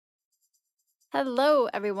Hello,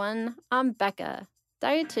 everyone. I'm Becca,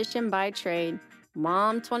 dietitian by trade,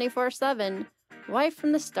 mom 24/7, wife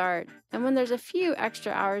from the start, and when there's a few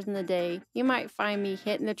extra hours in the day, you might find me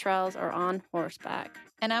hitting the trails or on horseback.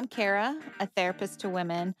 And I'm Kara, a therapist to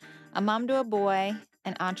women, a mom to a boy,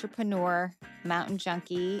 an entrepreneur, mountain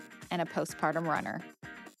junkie, and a postpartum runner.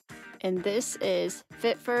 And this is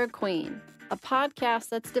Fit for a Queen, a podcast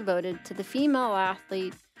that's devoted to the female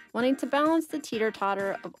athlete wanting to balance the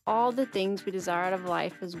teeter-totter of all the things we desire out of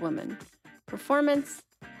life as women: performance,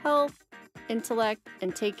 health, intellect,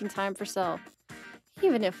 and taking time for self,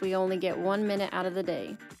 even if we only get 1 minute out of the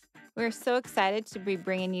day. We're so excited to be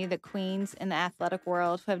bringing you the queens in the athletic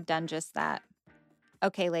world who have done just that.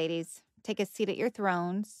 Okay, ladies, take a seat at your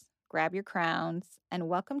thrones, grab your crowns, and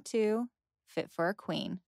welcome to Fit for a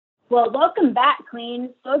Queen. Well, welcome back,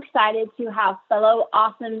 Queen. So excited to have fellow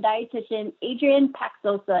awesome dietitian Adrien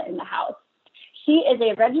Paczosa in the house. She is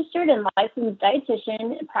a registered and licensed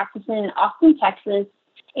dietitian practicing in Austin, Texas,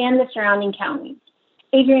 and the surrounding counties.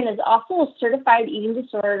 Adrien is also a certified eating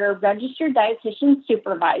disorder registered dietitian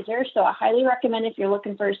supervisor, so I highly recommend if you're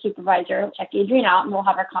looking for a supervisor, check Adrien out and we'll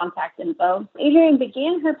have her contact info. Adrien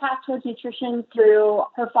began her path towards nutrition through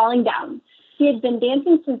her falling down. She had been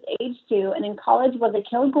dancing since age 2 and in college was a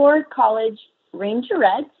Kilgore College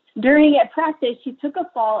Rangerette. During a practice, she took a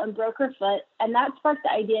fall and broke her foot, and that sparked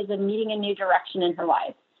the ideas of needing a new direction in her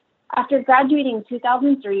life. After graduating in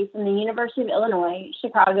 2003 from the University of Illinois,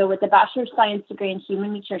 Chicago, with a Bachelor of Science degree in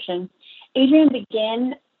Human Nutrition, Adrien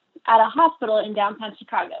began at a hospital in downtown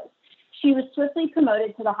Chicago. She was swiftly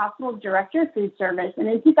promoted to the hospital's Director of Food Service, and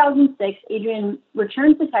in 2006, Adrien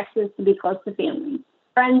returned to Texas to be close to family,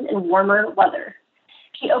 friends, and warmer weather.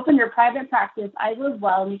 She opened her private practice,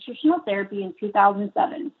 Well Nutritional Therapy, in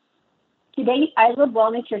 2007. To date,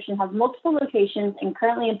 Well Nutrition has multiple locations and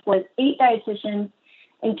currently employs 8 dietitians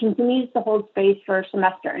and continues to hold space for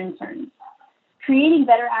semester interns. Creating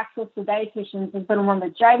better access to dietitians has been one of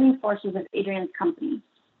the driving forces of Adrien's company.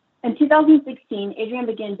 In 2016, Adrien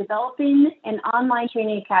began developing an online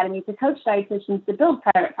training academy to coach dietitians to build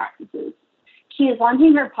private practices. She is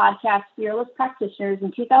launching her podcast, Fearless Practitioners,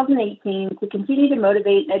 in 2018 to continue to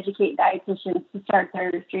motivate and educate dietitians to start their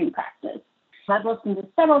dream practice. I've listened to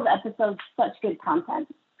several of the episodes, such good content.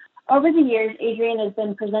 Over the years, Adrien has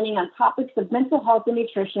been presenting on topics of mental health and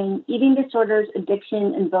nutrition, eating disorders,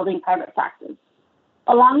 addiction, and building private practice.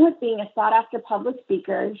 Along with being a sought-after public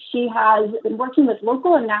speaker, she has been working with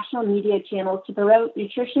local and national media channels to promote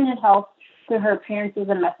nutrition and health through her appearances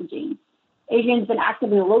and messaging. Adrien's been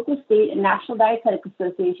active in the local, state, and national dietetic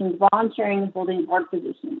associations, volunteering and holding board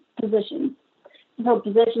positions. She held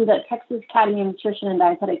positions at Texas Academy of Nutrition and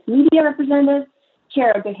Dietetics Media Representative,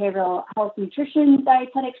 Chair of Behavioral Health Nutrition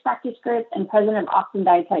Dietetics Practice Group, and President of Austin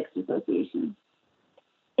Dietetics Association.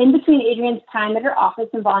 In between Adrien's time at her office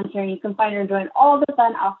and volunteering, you can find her enjoying all the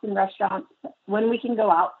fun Austin restaurants when we can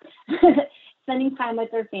go out, spending time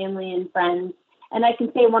with her family and friends. And I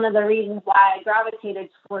can say one of the reasons why I gravitated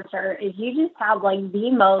towards her is you just have like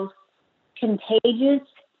the most contagious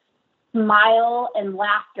smile and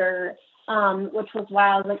laughter, which was why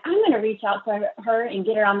I was like, I'm going to reach out to her and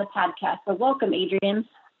get her on the podcast. So welcome, Adrien.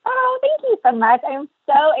 Oh, thank you so much. I'm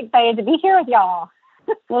so excited to be here with y'all.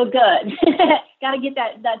 Well, good. Got to get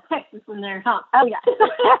that Texas in there, huh? Oh, yeah.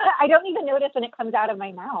 I don't even notice when it comes out of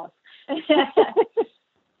my mouth.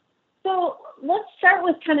 So let's start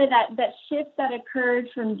with kind of that shift that occurred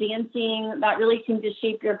from dancing that really seemed to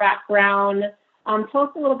shape your background. Tell us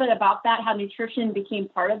a little bit about that, how nutrition became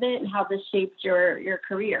part of it and how this shaped your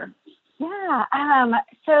career. Yeah.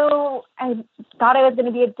 So I thought I was going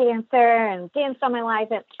to be a dancer and danced all my life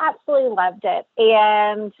and absolutely loved it.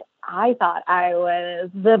 And I thought I was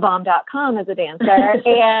the bomb.com as a dancer.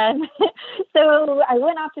 And so I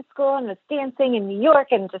went off to school and was dancing in New York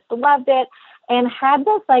and just loved it. And had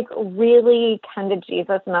this like really kind of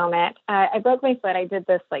Jesus moment. I broke my foot. I did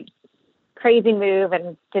this like crazy move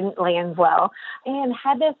and didn't land well. And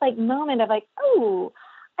had this like moment of like, oh,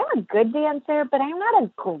 I'm a good dancer, but I'm not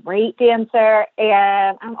a great dancer.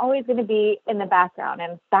 And I'm always going to be in the background.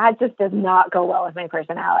 And that just does not go well with my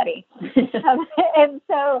personality. And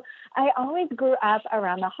so I always grew up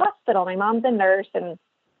around the hospital. My mom's a nurse and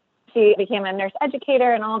she became a nurse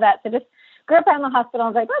educator and all that. So just grew up around the hospital. I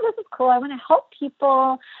was like, oh, this is cool. I want to help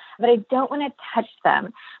people, but I don't want to touch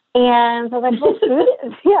them. And so I was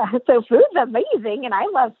like, well, so food's amazing. And I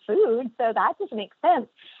love food. So that just makes sense.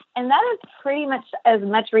 And that is pretty much as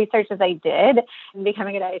much research as I did in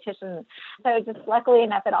becoming a dietitian. So just luckily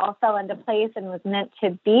enough, it all fell into place and was meant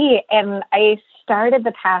to be. And I started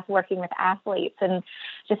the path working with athletes and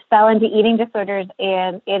just fell into eating disorders.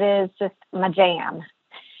 And it is just my jam.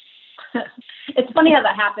 It's funny how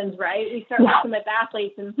that happens, right? We start working with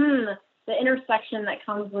athletes and the intersection that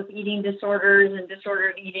comes with eating disorders and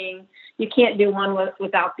disordered eating, you can't do one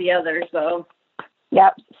without the other. So,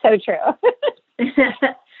 yep, so true.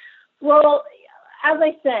 Well, as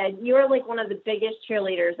I said, you're like one of the biggest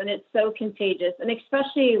cheerleaders, and it's so contagious. And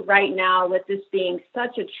especially right now with this being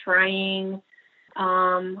such a trying,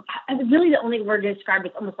 really the only word to describe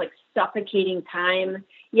it's almost like suffocating time,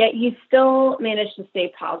 yet you still manage to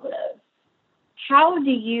stay positive. How do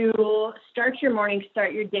you start your morning,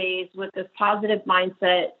 start your days with this positive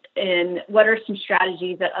mindset, and what are some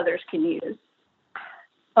strategies that others can use?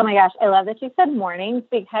 Oh my gosh, I love that you said mornings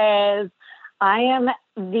because I am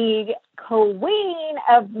the queen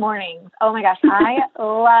of mornings. Oh my gosh, I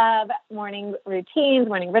love morning routines,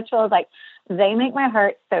 morning rituals. Like, they make my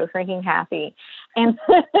heart so freaking happy. And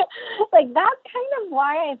like, that's kind of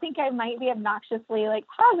why I think I might be obnoxiously like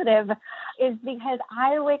positive, is because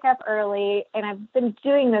I wake up early, and I've been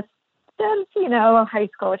doing this since, high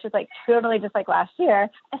school, which is like totally just like last year.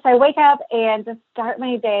 So I wake up and just start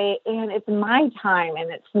my day, and it's my time,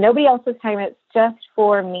 and it's nobody else's time. It's just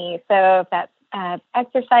for me. So if that's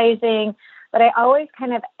exercising, but I always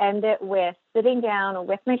kind of end it with sitting down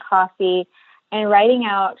with my coffee and writing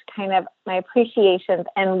out kind of my appreciations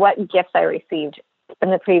and what gifts I received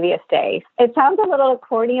from the previous day. It sounds a little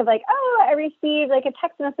corny of like, oh, I received like a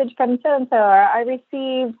text message from so-and-so, or I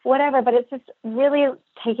received whatever, but it's just really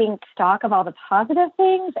taking stock of all the positive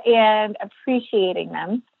things and appreciating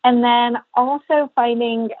them. And then also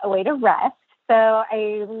finding a way to rest. So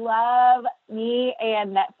I love, me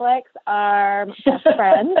and Netflix are best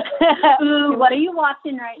friends. Ooh, what are you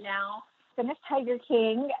watching right now? Finished Tiger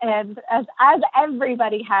King, and as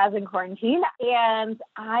everybody has in quarantine. And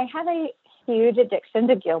I have a huge addiction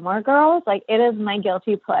to Gilmore Girls. Like, it is my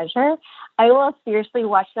guilty pleasure. I will seriously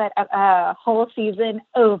watch that whole season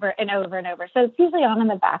over and over and over. So it's usually on in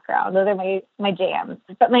the background. Those are my jams.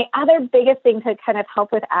 But my other biggest thing to kind of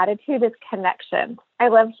help with attitude is connection. I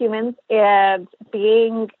love humans, and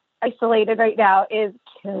being isolated right now is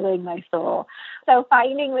killing my soul. So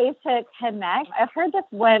finding ways to connect. I've heard this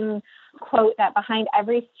one quote that behind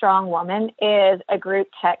every strong woman is a group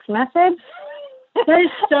text message. That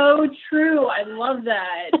is so true. I love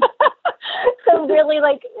that. So really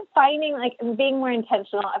like finding like being more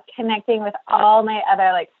intentional of connecting with all my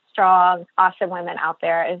other like strong, awesome women out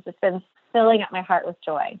there has just been filling up my heart with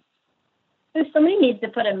joy. Somebody needs to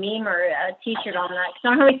put a meme or a T-shirt on that. Because I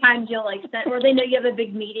don't know how many times you'll like send, or they know you have a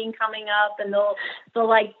big meeting coming up, and they'll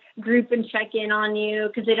like group and check in on you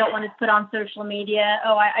because they don't want to put on social media.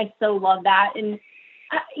 Oh, I so love that. And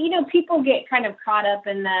people get kind of caught up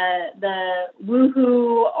in the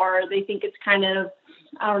woohoo, or they think it's kind of,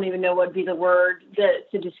 I don't even know what would be the word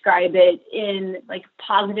to describe it, in like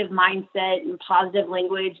positive mindset and positive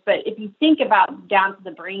language. But if you think about down to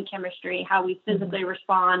the brain chemistry, how we physically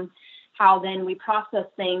respond, how then we process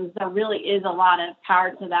things, there really is a lot of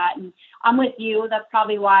power to that. And I'm with you. That's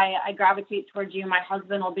probably why I gravitate towards you. My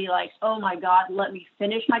husband will be like, oh my God, let me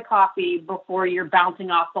finish my coffee before you're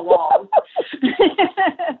bouncing off the walls. And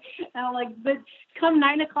I'm like, but come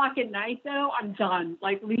 9 o'clock at night though, I'm done.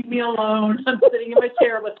 Like, leave me alone. I'm sitting in my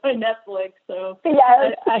chair with my Netflix. So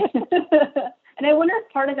yes. And I wonder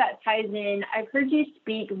if part of that ties in, I've heard you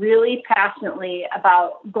speak really passionately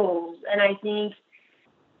about goals. And I think,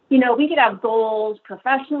 we could have goals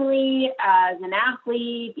professionally, as an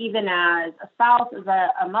athlete, even as a spouse, as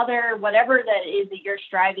a mother, whatever that is that you're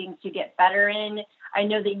striving to get better in. I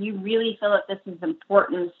know that you really feel that this is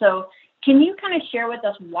important. So can you kind of share with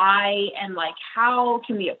us why, and like how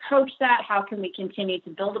can we approach that? How can we continue to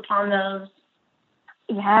build upon those?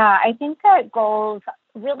 Yeah, I think that goals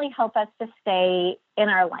really help us to stay in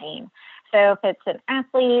our lane. So if it's an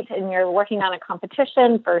athlete and you're working on a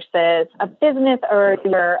competition versus a business or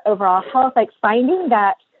your overall health, like finding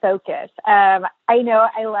that focus. I know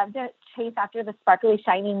I love to chase after the sparkly,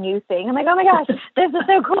 shiny new thing. I'm like, oh my gosh, this is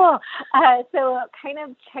so cool. So kind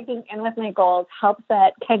of checking in with my goals helps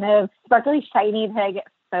that kind of sparkly, shiny to get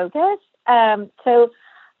focused. So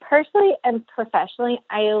personally and professionally,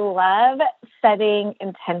 I love setting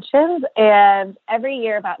intentions. And every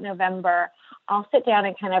year about November, I'll sit down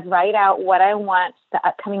and kind of write out what I want the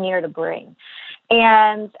upcoming year to bring.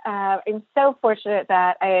 And I'm so fortunate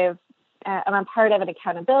that I'm a part of an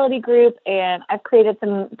accountability group, and I've created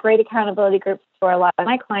some great accountability groups for a lot of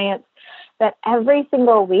my clients that every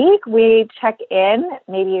single week we check in,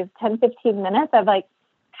 maybe 10, 15 minutes of like,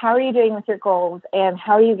 how are you doing with your goals and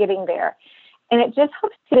how are you getting there? And it just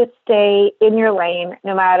helps you to stay in your lane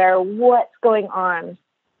no matter what's going on.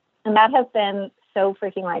 And that has been so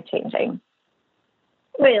freaking life-changing.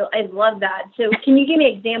 Wait, I love that. So can you give me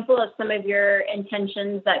an example of some of your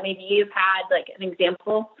intentions that maybe you've had, like an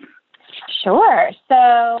example? Sure.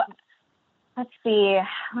 So let's see.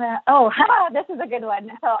 Oh, this is a good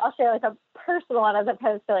one. So I'll share like a personal one as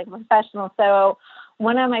opposed to like professional. So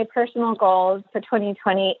one of my personal goals for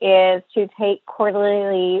 2020 is to take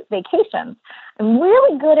quarterly vacations. I'm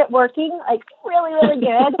really good at working, like really, really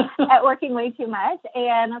good at working way too much.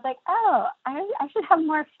 And I was like, oh, I should have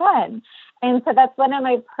more fun. And so that's one of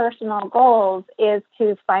my personal goals, is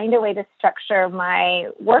to find a way to structure my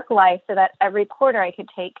work life so that every quarter I could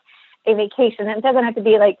take a vacation. And it doesn't have to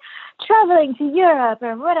be like traveling to Europe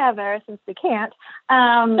or whatever, since we can't.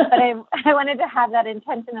 But I wanted to have that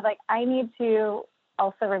intention of like, I need to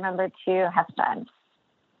also remember to have fun.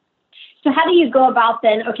 So how do you go about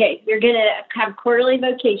then? Okay, you're going to have quarterly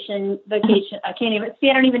vacation. I can't even see.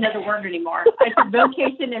 I don't even know the word anymore. I said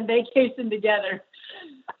vocation and vacation together.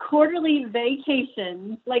 Quarterly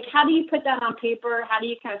vacation. Like, how do you put that on paper? How do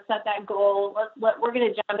you kind of set that goal? We're going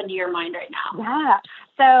to jump into your mind right now. Yeah.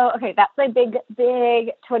 So, okay, that's my big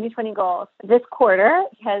 2020 goal this quarter,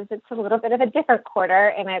 because it's a little bit of a different quarter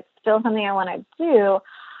and it's still something I want to do.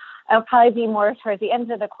 It'll probably be more towards the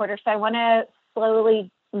end of the quarter. So I want to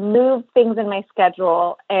slowly move things in my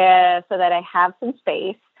schedule so that I have some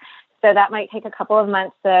space. So that might take a couple of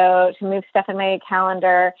months, so to move stuff in my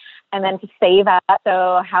calendar and then to save up.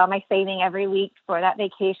 So how am I saving every week for that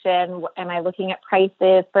vacation? Am I looking at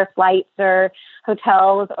prices for flights or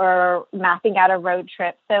hotels or mapping out a road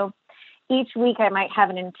trip? So each week I might have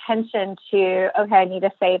an intention to, okay, I need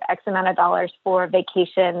to save X amount of dollars for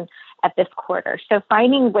vacation at this quarter. So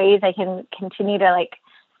finding ways I can continue to like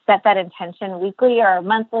set that intention weekly or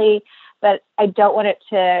monthly, but I don't want it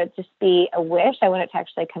to just be a wish. I want it to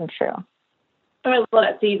actually come true. I love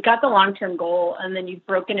it. So you've got the long-term goal, and then you've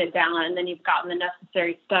broken it down, and then you've gotten the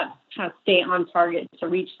necessary steps to stay on target to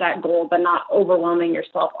reach that goal, but not overwhelming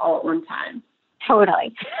yourself all at one time.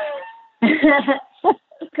 Totally.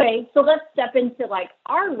 Okay, so let's step into like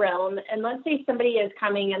our realm, and let's say somebody is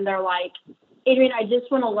coming and they're like, Adrien, I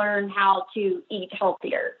just want to learn how to eat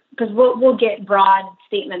healthier, because we'll get broad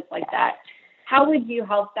statements like that. How would you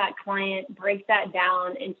help that client break that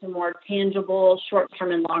down into more tangible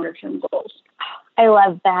short-term and longer-term goals? I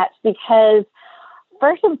love that, because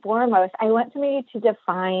first and foremost, I want somebody to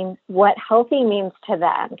define what healthy means to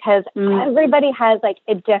them, because everybody has like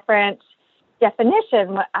a different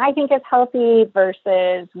definition. What I think is healthy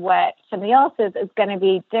versus what somebody else is going to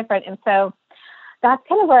be different. And so that's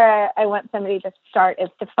kind of where I want somebody to start, is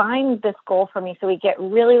define this goal for me so we get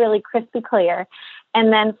really, really crispy clear.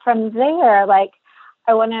 And then from there, like,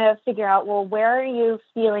 I want to figure out, well, where are you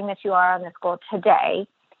feeling that you are on this goal today?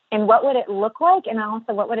 And what would it look like? And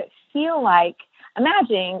also, what would it feel like?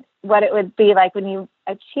 Imagining what it would be like when you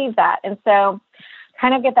achieve that. And so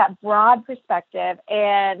kind of get that broad perspective.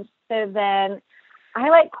 And so then I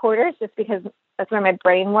like quarters just because that's where my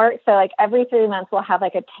brain works. So like every 3 months we'll have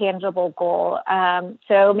like a tangible goal.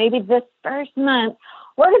 So maybe this first month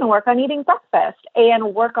we're going to work on eating breakfast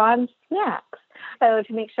and work on snacks. So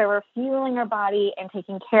to make sure we're fueling our body and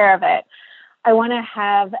taking care of it. I want to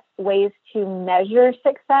have ways to measure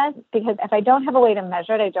success, because if I don't have a way to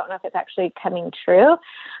measure it, I don't know if it's actually coming true.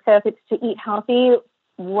 So if it's to eat healthy,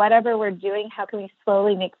 whatever we're doing, how can we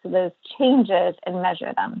slowly make those changes and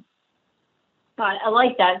measure them? I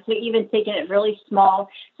like that. So even taking it really small.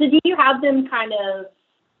 So do you have them kind of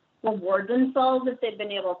reward themselves if they've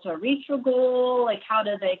been able to reach a goal? Like, how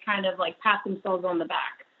do they kind of like pat themselves on the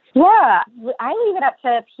back? Yeah, I leave it up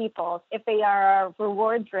to people if they are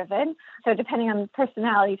reward driven. So depending on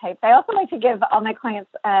personality types, I also like to give all my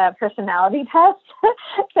clients personality tests.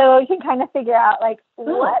 So you can kind of figure out like,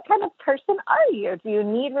 what kind of person are you? Do you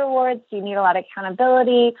need rewards? Do you need a lot of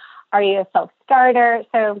accountability? Are you a self-starter?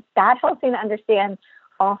 So that helps me to understand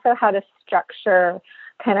also how to structure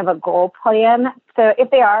kind of a goal plan. So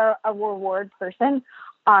if they are a reward person,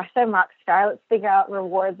 awesome, rock star, let's figure out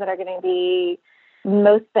rewards that are going to be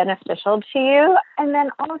most beneficial to you. And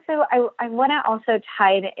then also, I want to also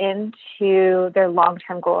tie it into their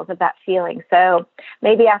long-term goals of that feeling. So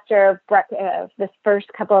maybe after this first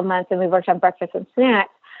couple of months and we worked on breakfast and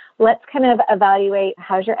snacks, let's kind of evaluate,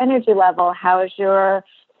 how's your energy level? How is your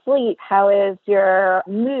sleep? How is your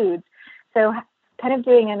mood? So kind of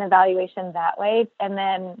doing an evaluation that way, and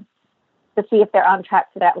then to see if they're on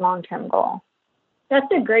track for that long-term goal. That's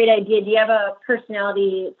a great idea. Do you have a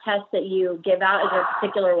personality test that you give out? Is there a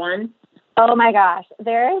particular one? Oh my gosh,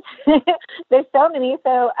 there's so many.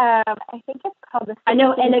 So I think it's called the. I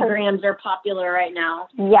know enneagrams are popular right now.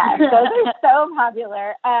 Yes, those are so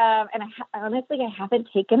popular. And honestly, I haven't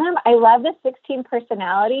taken them. I love the 16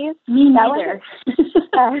 personalities. Me neither.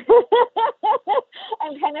 I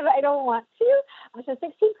don't want to. So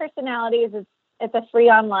 16 personalities it's a free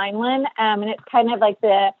online one, and it's kind of like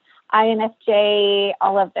the INFJ,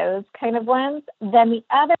 all of those kind of ones. Then the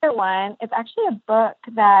other one is actually a book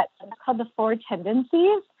that's called The Four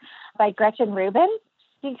Tendencies by Gretchen Rubin.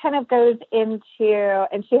 She kind of goes into,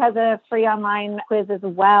 and she has a free online quiz as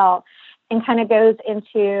well, and kind of goes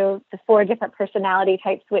into the 4 different personality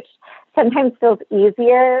types, which sometimes feels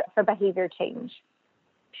easier for behavior change.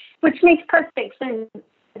 Which makes perfect sense.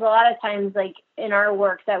 A lot of times, like in our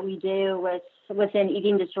work that we do within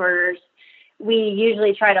eating disorders, we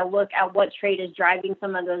usually try to look at what trait is driving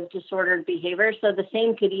some of those disordered behaviors. So the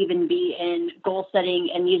same could even be in goal setting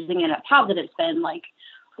and using it a positive spin, like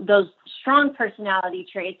those strong personality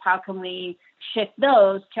traits, how can we shift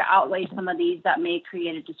those to outweigh some of these that may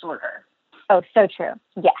create a disorder? Oh, so true.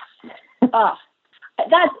 Yes.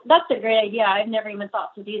 That's a great idea. I've never even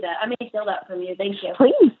thought to do that. I may steal that from you. Thank you.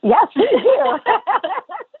 Please. Yes, please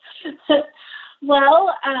do.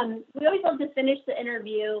 Well, we always love to finish the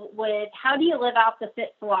interview with how do you live out the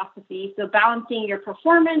Phit philosophy? So balancing your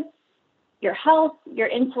performance, your health, your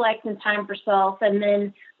intellect, and time for self. And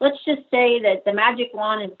then let's just say that the magic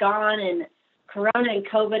wand is gone and Corona and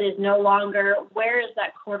COVID is no longer. Where is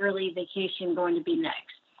that quarterly vacation going to be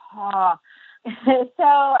next? Oh, so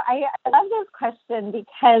I love this question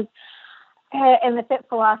because, and the Phit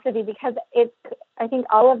philosophy, because I think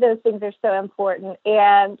all of those things are so important.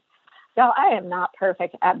 And y'all, I am not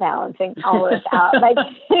perfect at balancing all of this out. Like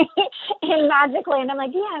in Magic Land, I'm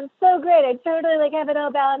like, yeah, I'm so great. I totally have it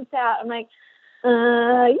all balanced out. I'm like,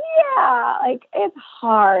 yeah, it's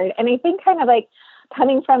hard. And I think kind of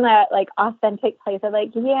coming from that authentic place of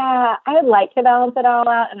yeah, I would like to balance it all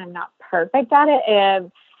out, and I'm not perfect at it,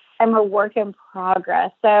 and I'm a work in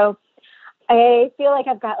progress. So I feel like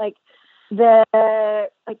I've got the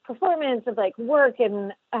performance of work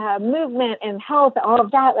and movement and health, all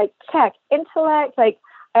of that, check. Intellect, I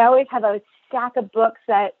always have a stack of books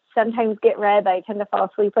that sometimes get read, but I tend to fall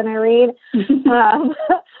asleep when I read.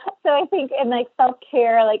 So I think in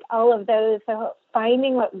self-care, all of those, so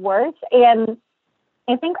finding what works. And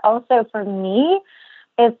I think also for me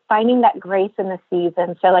is finding that grace in the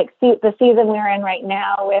season. So the season we're in right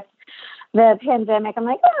now with the pandemic, I'm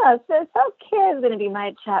so self-care is going to be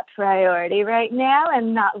my top priority right now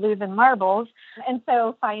and not losing marbles. And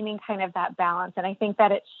so finding kind of that balance. And I think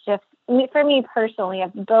that it shifts, for me personally,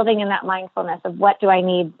 of building in that mindfulness of what do I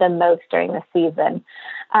need the most during the season,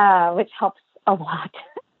 which helps a lot.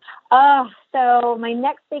 So my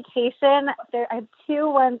next vacation, I have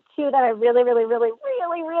two that I really, really, really,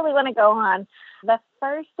 really, really want to go on. The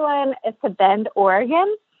first one is to Bend,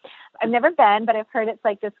 Oregon. I've never been, but I've heard it's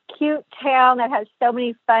this cute town that has so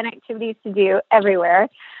many fun activities to do everywhere.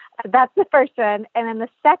 That's the first one. And then the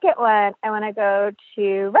second one, I want to go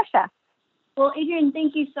to Russia. Well, Adrien,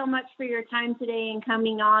 thank you so much for your time today and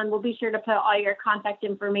coming on. We'll be sure to put all your contact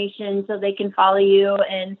information so they can follow you,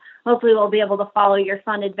 and hopefully we'll be able to follow your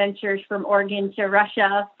fun adventures from Oregon to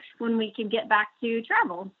Russia when we can get back to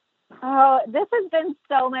travel. Oh, this has been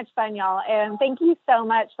so much fun, y'all. And thank you so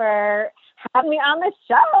much for having me on the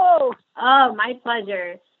show. Oh, my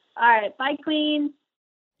pleasure. All right. Bye, Queen.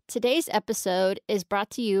 Today's episode is brought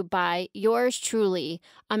to you by yours truly.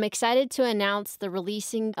 I'm excited to announce the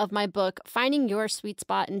releasing of my book, Finding Your Sweet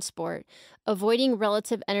Spot in Sport, Avoiding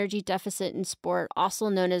Relative Energy Deficit in Sport, also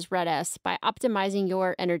known as RED-S, by optimizing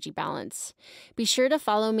your energy balance. Be sure to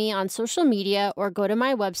follow me on social media or go to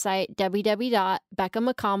my website,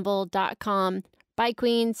 www.beccamccombel.com. Bye,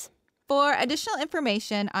 Queens. For additional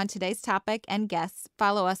information on today's topic and guests,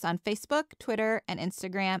 follow us on Facebook, Twitter, and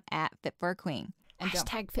Instagram at Fit for a Queen. And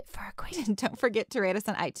hashtag Fit for a Queen. Don't forget to rate us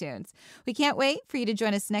on iTunes. We can't wait for you to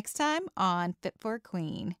join us next time on Fit for a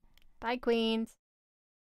Queen. Bye, Queens.